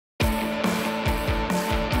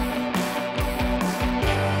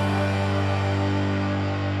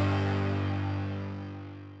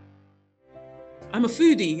I'm a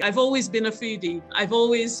foodie. I've always been a foodie. I've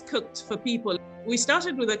always cooked for people. We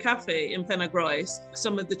started with a cafe in Penygroes.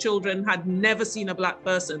 Some of the children had never seen a black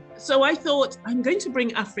person. So I thought, I'm going to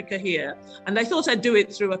bring Africa here. And I thought I'd do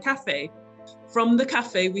it through a cafe. From the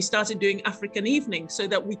cafe, we started doing African evenings so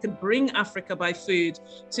that we could bring Africa by food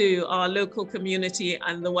to our local community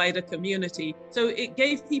and the wider community. So it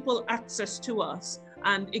gave people access to us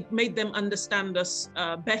and it made them understand us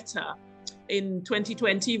better. In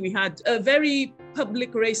 2020, we had a very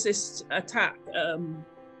public racist attack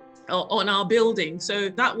on our building. So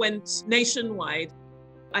that went nationwide.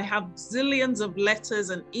 I have zillions of letters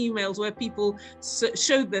and emails where people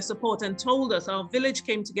showed their support and told us, our village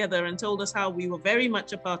came together and told us how we were very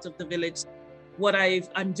much a part of the village. What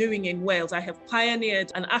I'm doing in Wales, I have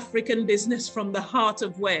pioneered an African business from the heart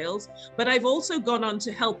of Wales, but I've also gone on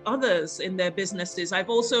to help others in their businesses. I've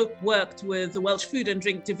also worked with the Welsh Food and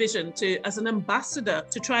Drink Division as an ambassador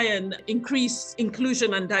to try and increase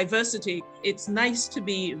inclusion and diversity. It's nice to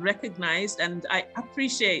be recognized, and I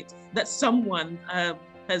appreciate that someone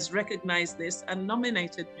has recognized this and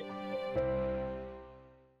nominated me.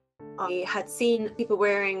 I had seen people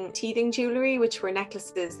wearing teething jewellery, which were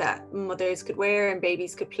necklaces that mothers could wear and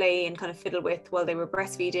babies could play and kind of fiddle with while they were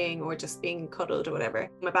breastfeeding or just being cuddled or whatever.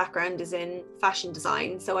 My background is in fashion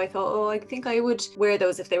design, so I thought, oh, I think I would wear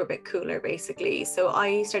those if they were a bit cooler, basically. So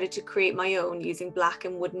I started to create my own using black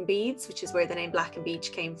and wooden beads, which is where the name Black and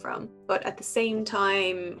Beach came from. But at the same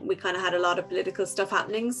time, we kind of had a lot of political stuff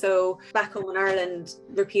happening. So back home in Ireland,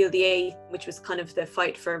 Repeal the A, which was kind of the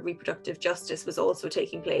fight for reproductive justice, was also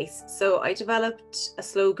taking place. So I developed a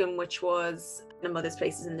slogan which was "A mother's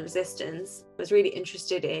place is in the resistance." I was really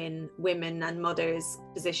interested in women and mothers'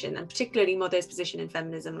 position, and particularly mothers' position in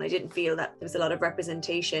feminism, and I didn't feel that there was a lot of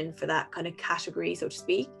representation for that kind of category, so to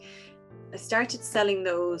speak. I started selling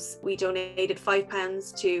those. We donated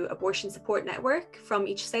 £5 to Abortion Support Network from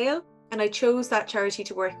each sale. And I chose that charity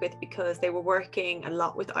to work with because they were working a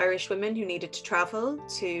lot with Irish women who needed to travel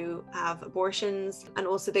to have abortions. And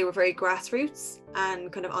also they were very grassroots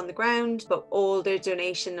and kind of on the ground, but all their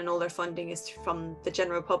donation and all their funding is from the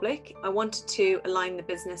general public. I wanted to align the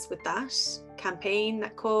business with that campaign,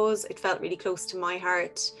 that cause. It felt really close to my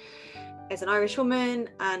heart as an Irish woman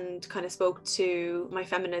and kind of spoke to my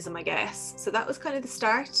feminism, I guess. So that was kind of the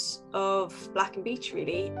start of Black and Beach,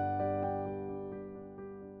 really.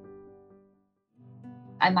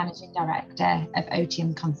 I'm Managing Director of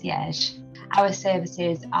OTM Concierge. Our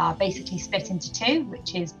services are basically split into two,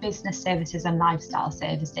 which is business services and lifestyle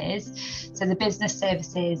services. So the business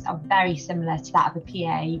services are very similar to that of a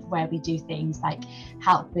PA, where we do things like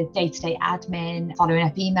help with day-to-day admin, following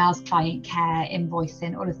up emails, client care,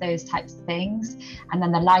 invoicing, all of those types of things. And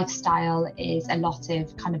then the lifestyle is a lot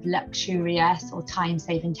of kind of luxurious or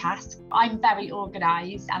time-saving tasks. I'm very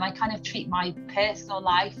organised and I kind of treat my personal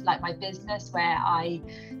life like my business, where I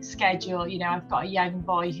schedule, I've got a young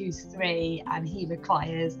boy who's 3 and he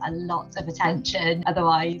requires a lot of attention.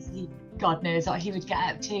 Otherwise, God knows what he would get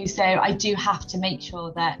up to. So I do have to make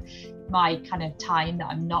sure that my kind of time that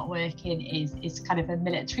I'm not working is kind of a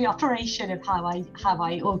military operation of how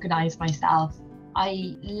I organise myself.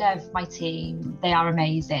 I love my team, they are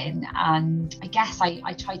amazing, and I guess I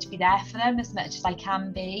try to be there for them as much as I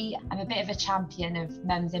can be. I'm a bit of a champion of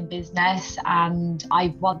mums in business, and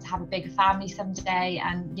I want to have a bigger family someday,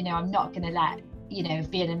 and I'm not going to let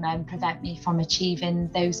being a mum prevent me from achieving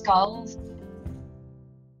those goals.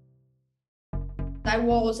 I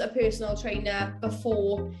was a personal trainer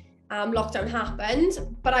before lockdown happened,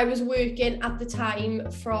 but I was working at the time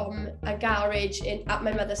from a garage at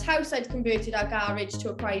my mother's house. I'd converted our garage to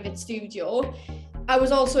a private studio. I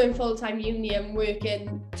was also in full-time uni and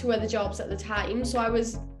working 2 other jobs at the time, so I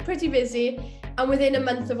was pretty busy, and within a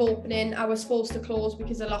month of opening I was forced to close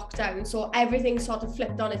because of lockdown, so everything sort of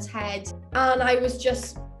flipped on its head, and I was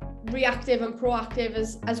just reactive and proactive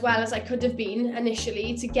as well as I could have been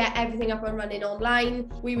initially to get everything up and running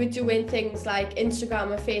online. We were doing things like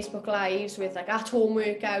Instagram and Facebook lives with like at-home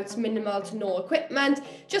workouts, minimal to no equipment,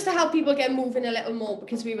 just to help people get moving a little more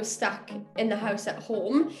because we were stuck in the house at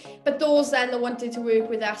home. But those then that wanted to work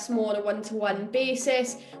with us more on a one-to-one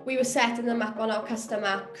basis, we were setting them up on our custom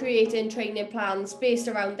app, creating training plans based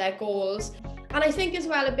around their goals. And I think as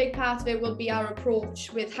well a big part of it will be our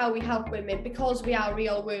approach with how we help women, because we are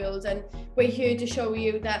real world and we're here to show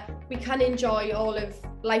you that we can enjoy all of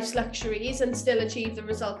life's luxuries and still achieve the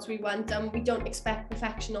results we want, and we don't expect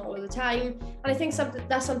perfection all of the time. And I think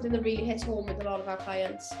that's something that really hits home with a lot of our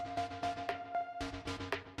clients.